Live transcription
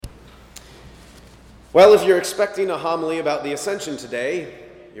Well, if you're expecting a homily about the Ascension today,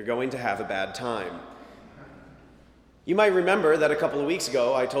 you're going to have a bad time. You might remember that a couple of weeks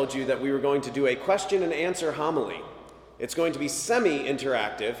ago I told you that we were going to do a question and answer homily. It's going to be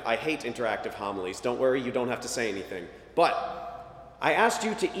semi-interactive. I hate interactive homilies. Don't worry, you don't have to say anything. But I asked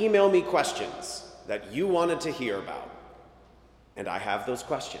you to email me questions that you wanted to hear about. And I have those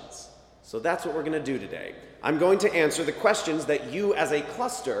questions. So that's what we're going to do today. I'm going to answer the questions that you as a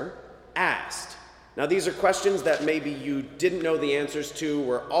cluster asked. Now, these are questions that maybe you didn't know the answers to,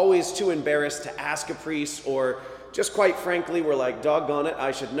 were always too embarrassed to ask a priest, or just quite frankly were like, doggone it,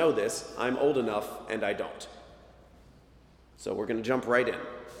 I should know this. I'm old enough, and I don't. So we're going to jump right in.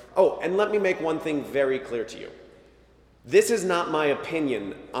 Oh, and let me make one thing very clear to you. This is not my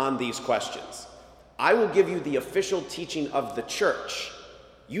opinion on these questions. I will give you the official teaching of the church.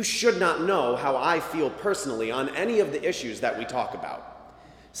 You should not know how I feel personally on any of the issues that we talk about.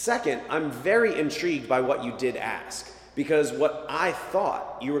 Second, I'm very intrigued by what you did ask, because what I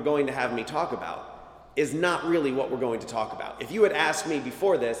thought you were going to have me talk about is not really what we're going to talk about. If you had asked me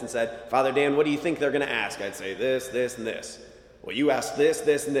before this and said, Father Dan, what do you think they're going to ask? I'd say this, this, and this. Well, you asked this,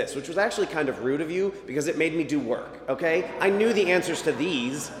 this, and this, which was actually kind of rude of you because it made me do work, okay? I knew the answers to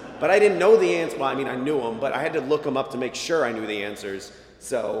these, but I didn't know the answer. Well, I mean, I knew them, but I had to look them up to make sure I knew the answers.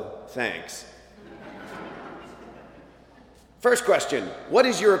 So, thanks. First question, what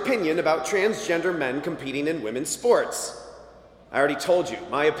is your opinion about transgender men competing in women's sports? I already told you,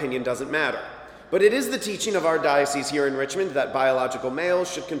 my opinion doesn't matter. But it is the teaching of our diocese here in Richmond that biological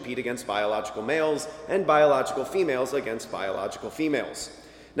males should compete against biological males and biological females against biological females.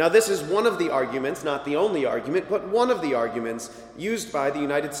 Now, this is one of the arguments, not the only argument, but one of the arguments used by the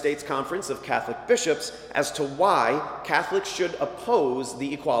United States Conference of Catholic Bishops as to why Catholics should oppose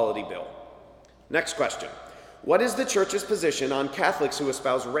the Equality Bill. Next question. What is the Church's position on Catholics who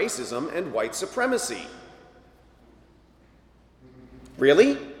espouse racism and white supremacy?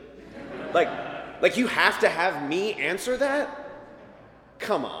 Really? Like you have to have me answer that?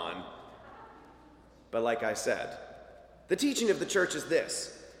 Come on. But like I said, the teaching of the Church is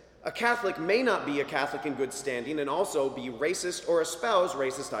this. A Catholic may not be a Catholic in good standing and also be racist or espouse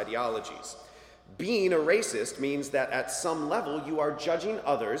racist ideologies. Being a racist means that at some level you are judging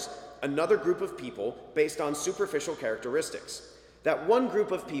others, another group of people, based on superficial characteristics. That one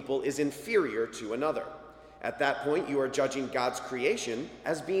group of people is inferior to another. At that point, you are judging God's creation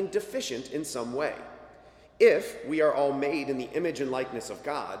as being deficient in some way. If we are all made in the image and likeness of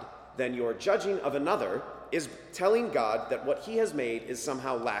God, then your judging of another is telling God that what he has made is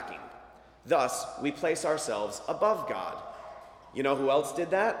somehow lacking. Thus, we place ourselves above God. You know who else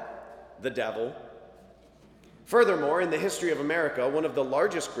did that? The devil. Furthermore, in the history of America, one of the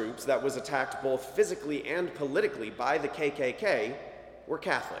largest groups that was attacked both physically and politically by the KKK were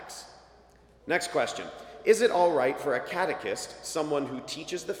Catholics. Next question. Is it all right for a catechist, someone who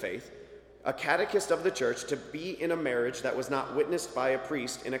teaches the faith, a catechist of the church, to be in a marriage that was not witnessed by a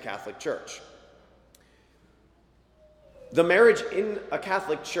priest in a Catholic church? The marriage in a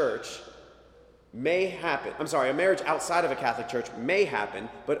Catholic church may happen. A marriage outside of a Catholic church may happen,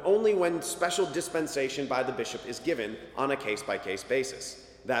 but only when special dispensation by the bishop is given on a case-by-case basis.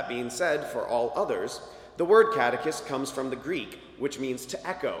 That being said, for all others, the word catechist comes from the Greek, which means to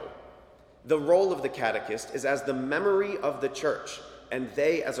echo. The role of the catechist is as the memory of the church, and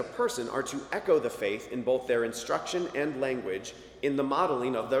they as a person are to echo the faith in both their instruction and language in the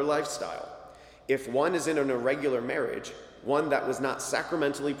modeling of their lifestyle. If one is in an irregular marriage, one that was not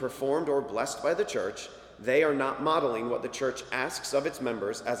sacramentally performed or blessed by the church, they are not modeling what the church asks of its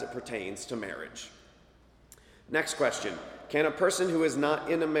members as it pertains to marriage. Next question. Can a person who is not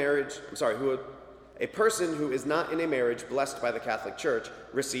in a marriage, a person who is not in a marriage blessed by the Catholic Church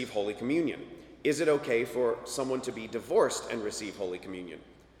receive Holy Communion? Is it okay for someone to be divorced and receive Holy Communion?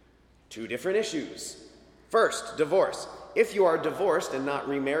 Two different issues. First, divorce. If you are divorced and not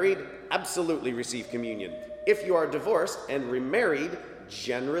remarried, absolutely receive communion. If you are divorced and remarried,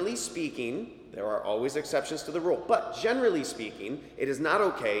 generally speaking, there are always exceptions to the rule, but generally speaking, it is not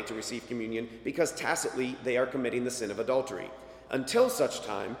okay to receive communion because tacitly they are committing the sin of adultery, until such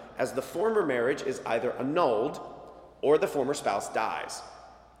time as the former marriage is either annulled or the former spouse dies.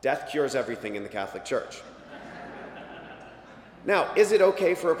 Death cures everything in the Catholic Church. Now, is it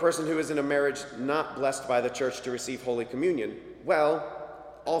okay for a person who is in a marriage not blessed by the church to receive Holy Communion? Well,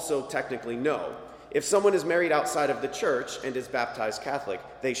 also technically no. If someone is married outside of the church and is baptized Catholic,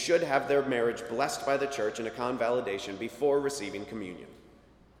 they should have their marriage blessed by the church in a convalidation before receiving communion.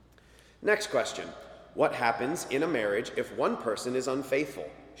 Next question. What happens in a marriage if one person is unfaithful?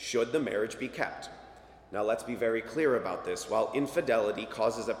 Should the marriage be kept? Now let's be very clear about this. While infidelity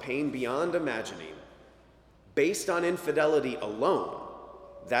causes a pain beyond imagining, based on infidelity alone,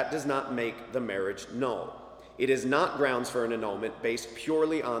 that does not make the marriage null. It is not grounds for an annulment based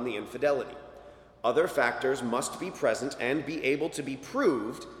purely on the infidelity. Other factors must be present and be able to be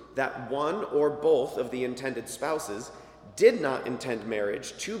proved that one or both of the intended spouses did not intend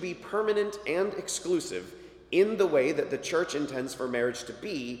marriage to be permanent and exclusive in the way that the church intends for marriage to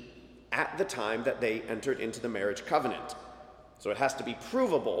be at the time that they entered into the marriage covenant. So it has to be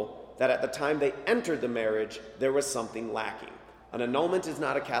provable that at the time they entered the marriage, there was something lacking. An annulment is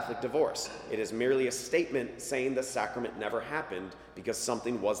not a Catholic divorce. It is merely a statement saying the sacrament never happened because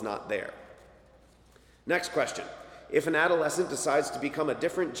something was not there. Next question. If an adolescent decides to become a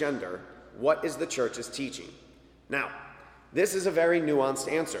different gender, what is the church's teaching? Now, this is a very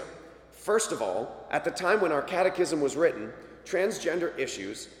nuanced answer. First of all, at the time when our catechism was written, transgender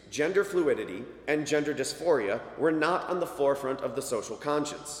issues, gender fluidity, and gender dysphoria were not on the forefront of the social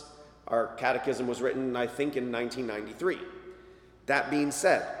conscience. Our catechism was written, I think, in 1993. That being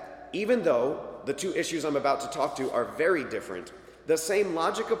said, even though the two issues I'm about to talk to are very different, the same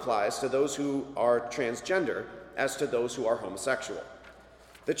logic applies to those who are transgender as to those who are homosexual.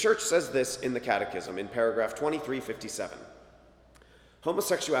 The church says this in the catechism in paragraph 2357.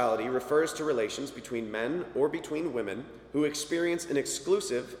 Homosexuality refers to relations between men or between women who experience an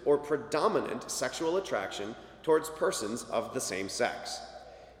exclusive or predominant sexual attraction towards persons of the same sex.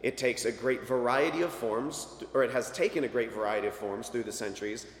 It takes a great variety of forms, or it has taken a great variety of forms through the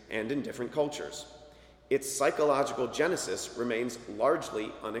centuries and in different cultures. Its psychological genesis remains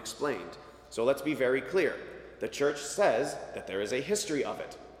largely unexplained. So let's be very clear. The church says that there is a history of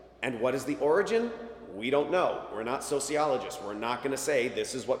it. And what is the origin? We don't know. We're not sociologists. We're not going to say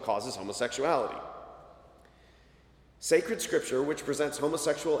this is what causes homosexuality. Sacred scripture, which presents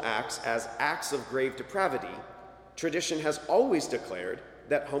homosexual acts as acts of grave depravity, tradition has always declared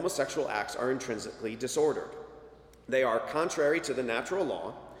that homosexual acts are intrinsically disordered. They are contrary to the natural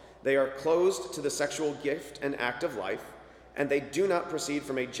law, they are closed to the sexual gift and act of life, and they do not proceed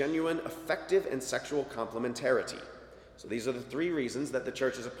from a genuine, affective, and sexual complementarity. So these are the three reasons that the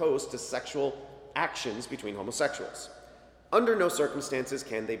church is opposed to sexual actions between homosexuals. Under no circumstances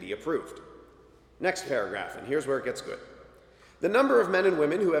can they be approved. Next paragraph, and here's where it gets good. The number of men and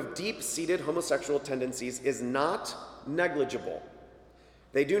women who have deep-seated homosexual tendencies is not negligible.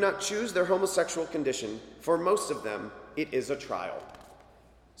 They do not choose their homosexual condition. For most of them, it is a trial.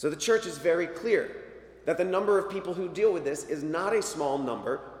 So the church is very clear that the number of people who deal with this is not a small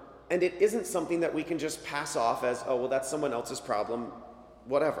number, and it isn't something that we can just pass off as, oh, well, that's someone else's problem,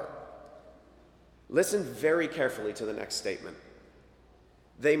 whatever. Listen very carefully to the next statement.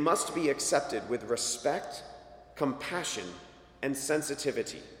 They must be accepted with respect, compassion, and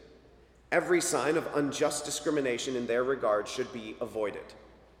sensitivity. Every sign of unjust discrimination in their regard should be avoided.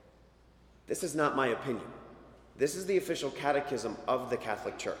 This is not my opinion. This is the official catechism of the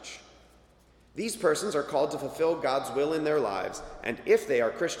Catholic Church. These persons are called to fulfill God's will in their lives, and if they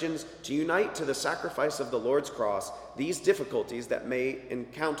are Christians, to unite to the sacrifice of the Lord's cross these difficulties that may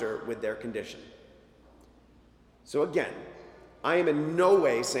encounter with their condition. So again, I am in no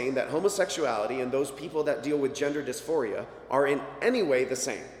way saying that homosexuality and those people that deal with gender dysphoria are in any way the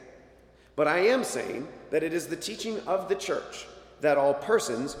same. But I am saying that it is the teaching of the church that all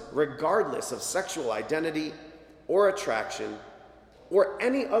persons, regardless of sexual identity or attraction or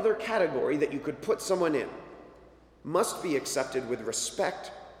any other category that you could put someone in, must be accepted with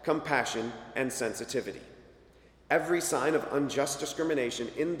respect, compassion, and sensitivity. Every sign of unjust discrimination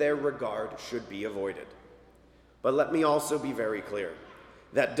in their regard should be avoided. But let me also be very clear.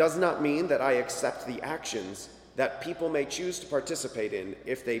 That does not mean that I accept the actions that people may choose to participate in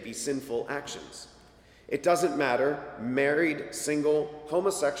if they be sinful actions. It doesn't matter, married, single,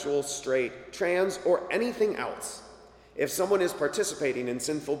 homosexual, straight, trans, or anything else. If someone is participating in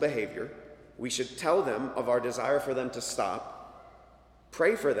sinful behavior, we should tell them of our desire for them to stop,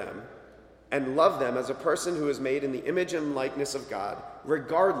 pray for them, and love them as a person who is made in the image and likeness of God,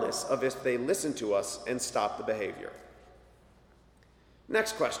 regardless of if they listen to us and stop the behavior.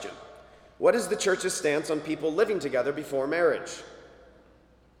 Next question. What is the church's stance on people living together before marriage?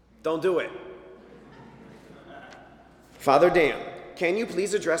 Don't do it. Father Dan, can you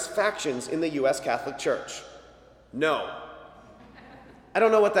please address factions in the U.S. Catholic Church? No. I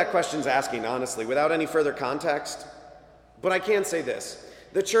don't know what that question's asking, honestly, without any further context. But I can say this.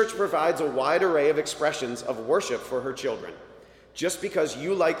 The church provides a wide array of expressions of worship for her children. Just because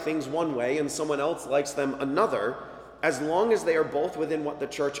you like things one way and someone else likes them another, as long as they are both within what the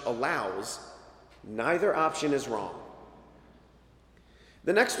church allows, neither option is wrong.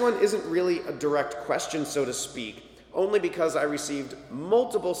 The next one isn't really a direct question, so to speak, only because I received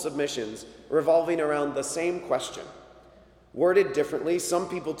multiple submissions revolving around the same question. Worded differently, some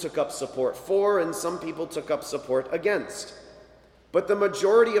people took up support for and some people took up support against. But the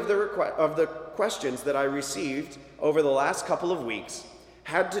majority of the questions that I received over the last couple of weeks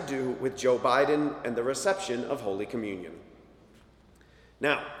had to do with Joe Biden and the reception of Holy Communion.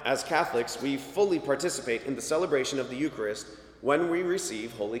 Now, as Catholics, we fully participate in the celebration of the Eucharist when we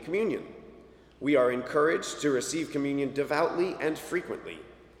receive Holy Communion. We are encouraged to receive communion devoutly and frequently.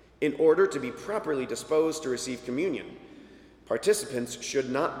 In order to be properly disposed to receive communion, participants should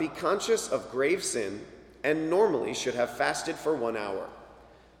not be conscious of grave sin and normally should have fasted for 1 hour.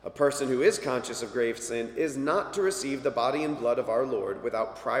 A person who is conscious of grave sin is not to receive the body and blood of our Lord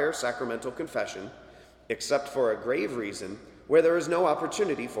without prior sacramental confession, except for a grave reason where there is no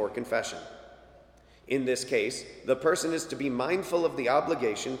opportunity for confession. In this case, the person is to be mindful of the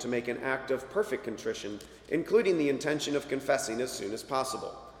obligation to make an act of perfect contrition, including the intention of confessing as soon as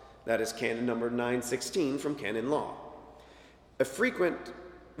possible. That is canon number 916 from Canon Law. A frequent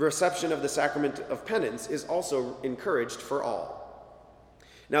reception of the sacrament of penance is also encouraged for all.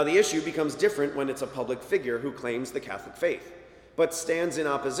 Now, the issue becomes different when it's a public figure who claims the Catholic faith, but stands in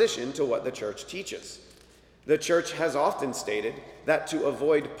opposition to what the Church teaches. The Church has often stated that to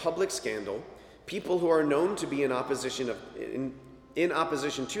avoid public scandal, people who are known to be in opposition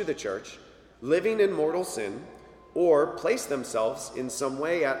to the Church, living in mortal sin, or place themselves in some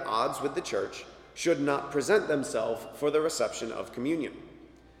way at odds with the Church, should not present themselves for the reception of communion.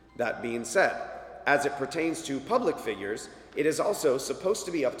 That being said, as it pertains to public figures, it is also supposed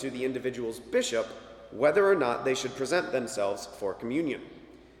to be up to the individual's bishop whether or not they should present themselves for communion,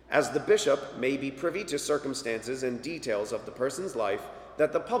 as the bishop may be privy to circumstances and details of the person's life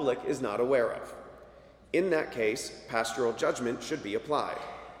that the public is not aware of. In that case, pastoral judgment should be applied.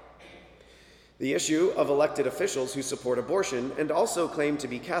 The issue of elected officials who support abortion and also claim to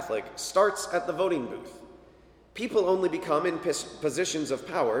be Catholic starts at the voting booth. People only become in positions of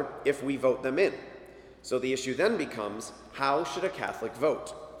power if we vote them in. So the issue then becomes, how should a Catholic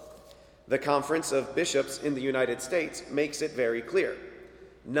vote? The Conference of Bishops in the United States makes it very clear.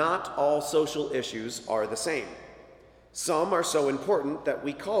 Not all social issues are the same. Some are so important that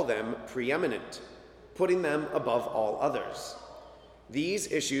we call them preeminent, putting them above all others.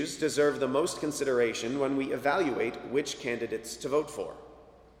 These issues deserve the most consideration when we evaluate which candidates to vote for.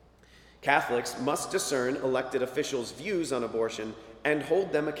 Catholics must discern elected officials' views on abortion and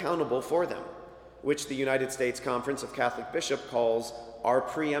hold them accountable for them, which the United States Conference of Catholic Bishops calls our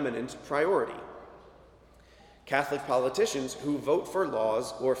preeminent priority. Catholic politicians who vote for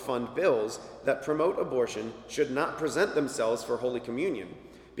laws or fund bills that promote abortion should not present themselves for Holy Communion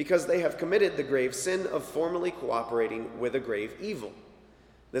because they have committed the grave sin of formally cooperating with a grave evil.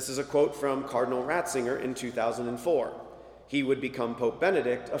 This is a quote from Cardinal Ratzinger in 2004. He would become Pope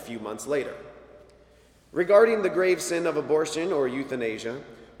Benedict a few months later. Regarding the grave sin of abortion or euthanasia,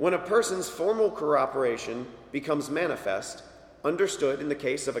 when a person's formal cooperation becomes manifest, understood in the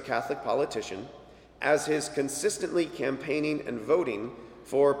case of a Catholic politician, as his consistently campaigning and voting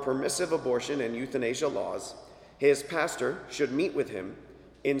for permissive abortion and euthanasia laws, his pastor should meet with him,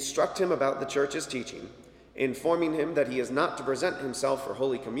 instruct him about the Church's teaching, informing him that he is not to present himself for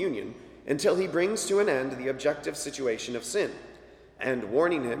Holy Communion until he brings to an end the objective situation of sin, and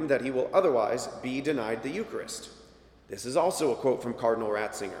warning him that he will otherwise be denied the Eucharist. This is also a quote from Cardinal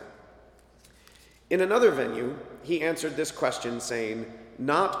Ratzinger. In another venue, he answered this question saying,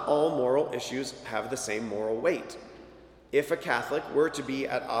 "Not all moral issues have the same moral weight. If a Catholic were to be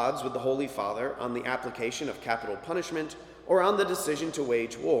at odds with the Holy Father on the application of capital punishment or on the decision to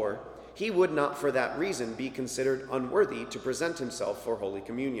wage war, he would not for that reason be considered unworthy to present himself for Holy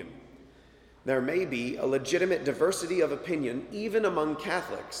Communion. There may be a legitimate diversity of opinion even among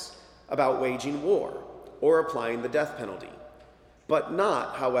Catholics about waging war or applying the death penalty, but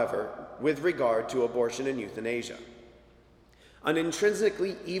not, however, with regard to abortion and euthanasia. An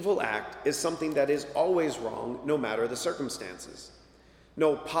intrinsically evil act is something that is always wrong no matter the circumstances.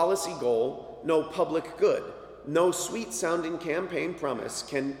 No policy goal, no public good, no sweet-sounding campaign promise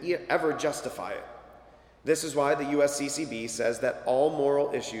can ever justify it. This is why the USCCB says that all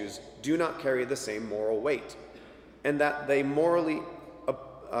moral issues do not carry the same moral weight, and that the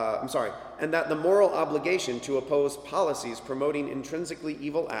moral obligation to oppose policies promoting intrinsically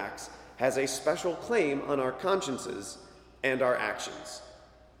evil acts has a special claim on our consciences and our actions.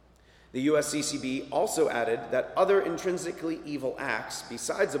 The USCCB also added that other intrinsically evil acts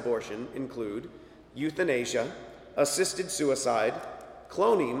besides abortion include euthanasia, assisted suicide,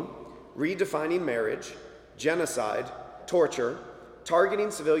 cloning, redefining marriage, genocide, torture, targeting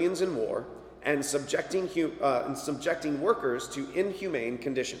civilians in war, and subjecting workers to inhumane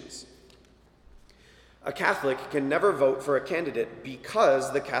conditions. A Catholic can never vote for a candidate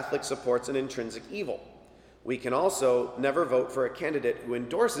because the Catholic supports an intrinsic evil. We can also never vote for a candidate who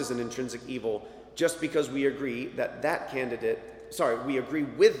endorses an intrinsic evil just because we agree with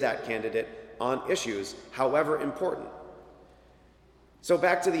that candidate on issues, however important. So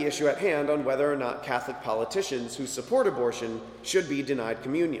back to the issue at hand on whether or not Catholic politicians who support abortion should be denied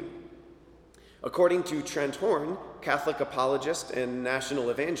communion. According to Trent Horn, Catholic apologist and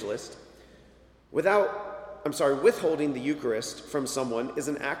national evangelist, withholding the Eucharist from someone is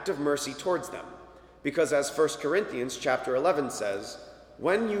an act of mercy towards them, because as 1 Corinthians chapter 11 says,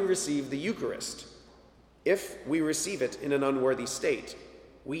 when you receive the Eucharist, if we receive it in an unworthy state,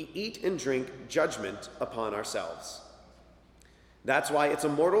 we eat and drink judgment upon ourselves. That's why it's a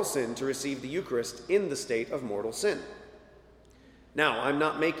mortal sin to receive the Eucharist in the state of mortal sin. Now, I'm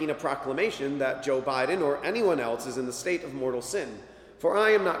not making a proclamation that Joe Biden or anyone else is in the state of mortal sin, for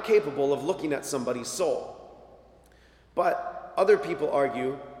I am not capable of looking at somebody's soul. But other people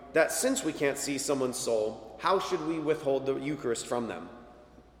argue that since we can't see someone's soul, how should we withhold the Eucharist from them?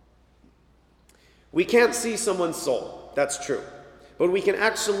 We can't see someone's soul, that's true, but we can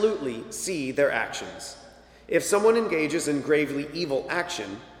absolutely see their actions. If someone engages in gravely evil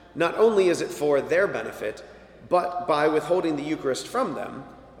action, not only is it for their benefit, but by withholding the Eucharist from them,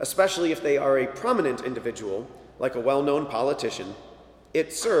 especially if they are a prominent individual, like a well-known politician,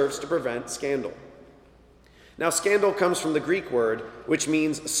 it serves to prevent scandal. Now, scandal comes from the Greek word, which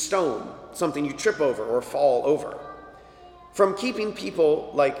means stone, something you trip over or fall over. From keeping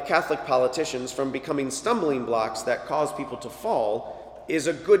people like Catholic politicians from becoming stumbling blocks that cause people to fall is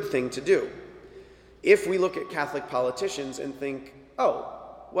a good thing to do. If we look at Catholic politicians and think, oh,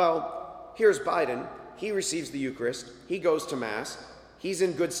 well, here's Biden, he receives the Eucharist, he goes to Mass, he's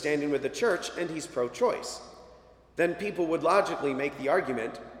in good standing with the Church, and he's pro-choice, then people would logically make the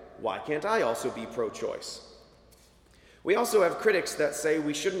argument, why can't I also be pro-choice? We also have critics that say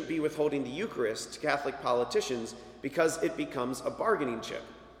we shouldn't be withholding the Eucharist to Catholic politicians because it becomes a bargaining chip.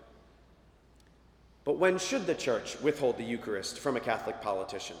 But when should the Church withhold the Eucharist from a Catholic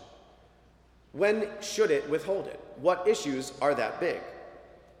politician? When should it withhold it? What issues are that big?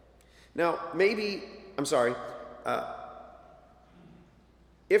 Now,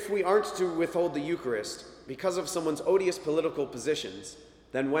 if we aren't to withhold the Eucharist because of someone's odious political positions,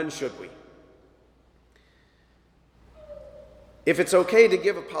 then when should we? If it's okay to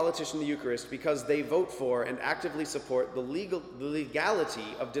give a politician the Eucharist because they vote for and actively support the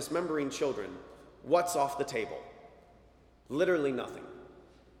legality of dismembering children, what's off the table? Literally nothing.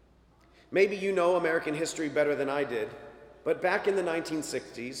 Maybe you know American history better than I did, but back in the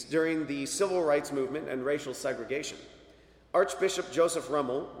 1960s, during the Civil Rights Movement and racial segregation, Archbishop Joseph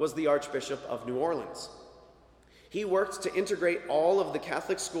Rummel was the Archbishop of New Orleans. He worked to integrate all of the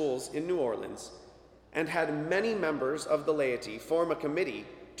Catholic schools in New Orleans and had many members of the laity form a committee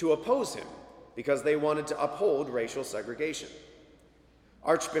to oppose him because they wanted to uphold racial segregation.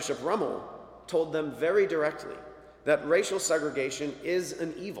 Archbishop Rummel told them very directly that racial segregation is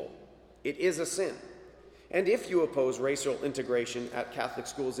an evil. It is a sin. And if you oppose racial integration at Catholic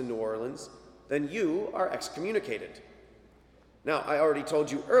schools in New Orleans, then you are excommunicated. Now, I already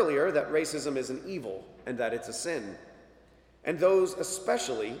told you earlier that racism is an evil and that it's a sin. And those,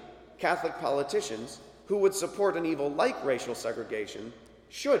 especially Catholic politicians who would support an evil like racial segregation,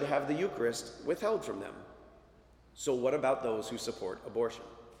 should have the Eucharist withheld from them. So what about those who support abortion?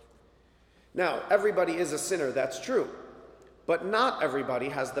 Now, everybody is a sinner, that's true. But not everybody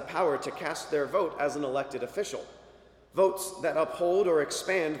has the power to cast their vote as an elected official, votes that uphold or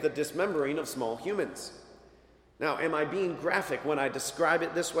expand the dismembering of small humans. Now, am I being graphic when I describe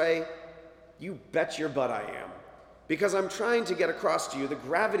it this way? You bet your butt I am, because I'm trying to get across to you the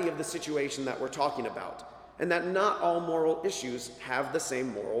gravity of the situation that we're talking about, and that not all moral issues have the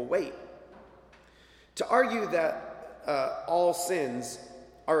same moral weight. To argue that all sins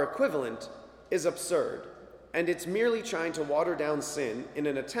are equivalent is absurd, and it's merely trying to water down sin in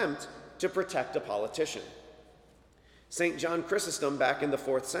an attempt to protect a politician. St. John Chrysostom back in the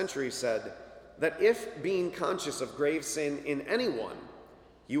 4th century said that if, being conscious of grave sin in anyone,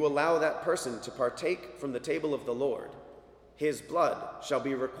 you allow that person to partake from the table of the Lord, his blood shall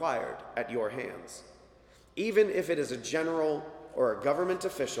be required at your hands. Even if it is a general or a government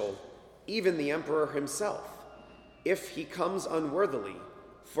official, even the emperor himself, if he comes unworthily,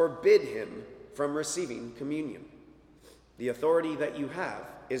 forbid him from receiving communion. The authority that you have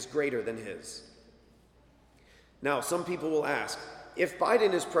is greater than his. Now, some people will ask, if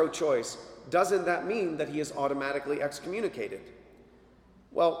Biden is pro-choice, doesn't that mean that he is automatically excommunicated?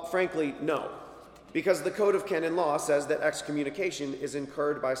 Well, frankly, no, because the Code of Canon Law says that excommunication is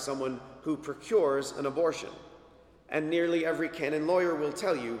incurred by someone who procures an abortion. And nearly every canon lawyer will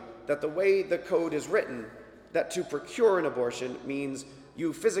tell you that the way the code is written, that to procure an abortion means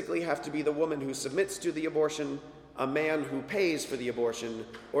you physically have to be the woman who submits to the abortion, a man who pays for the abortion,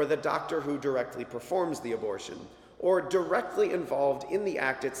 or the doctor who directly performs the abortion, or directly involved in the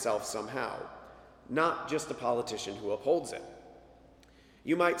act itself somehow, not just a politician who upholds it.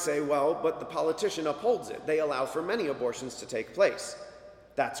 You might say, well, but the politician upholds it. They allow for many abortions to take place.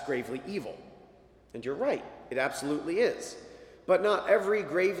 That's gravely evil. And you're right, it absolutely is. But not every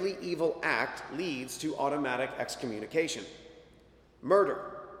gravely evil act leads to automatic excommunication. Murder,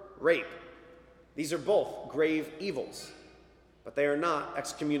 rape, these are both grave evils, but they are not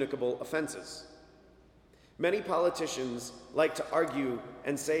excommunicable offenses. Many politicians like to argue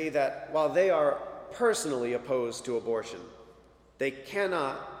and say that while they are personally opposed to abortion, they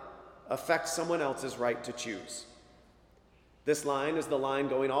cannot affect someone else's right to choose. This line is the line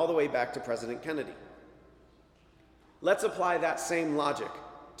going all the way back to President Kennedy. Let's apply that same logic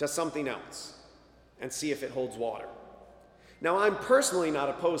to something else and see if it holds water. Now, I'm personally not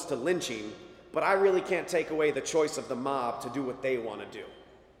opposed to lynching, but I really can't take away the choice of the mob to do what they want to do.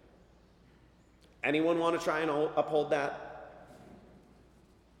 Anyone want to try and uphold that?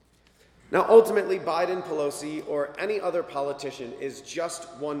 Now, ultimately, Biden, Pelosi, or any other politician is just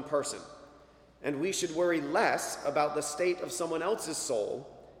one person, and we should worry less about the state of someone else's soul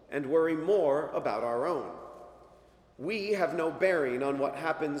and worry more about our own. We have no bearing on what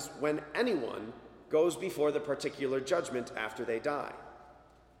happens when anyone goes before the particular judgment after they die.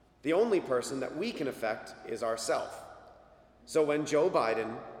 The only person that we can affect is ourselves. So when Joe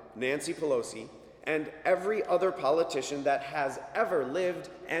Biden, Nancy Pelosi, and every other politician that has ever lived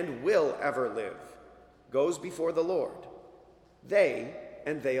and will ever live goes before the Lord, they,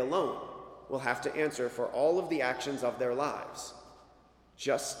 and they alone, will have to answer for all of the actions of their lives,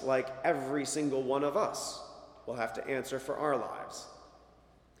 just like every single one of us will have to answer for our lives.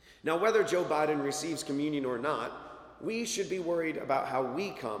 Now, whether Joe Biden receives communion or not, we should be worried about how we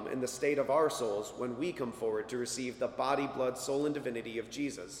come in the state of our souls when we come forward to receive the body, blood, soul, and divinity of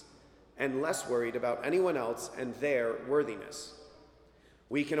Jesus, and less worried about anyone else and their worthiness.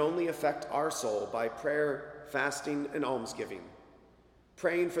 We can only affect our soul by prayer, fasting, and almsgiving.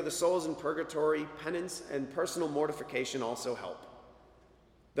 Praying for the souls in purgatory, penance, and personal mortification also help.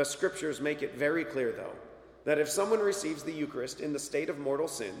 The scriptures make it very clear, though, that if someone receives the Eucharist in the state of mortal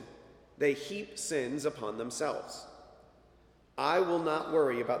sin, they heap sins upon themselves. I will not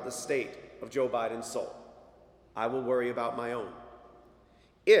worry about the state of Joe Biden's soul. I will worry about my own.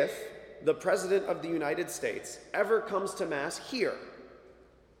 If the President of the United States ever comes to Mass here,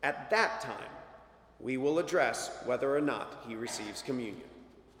 at that time, we will address whether or not he receives communion.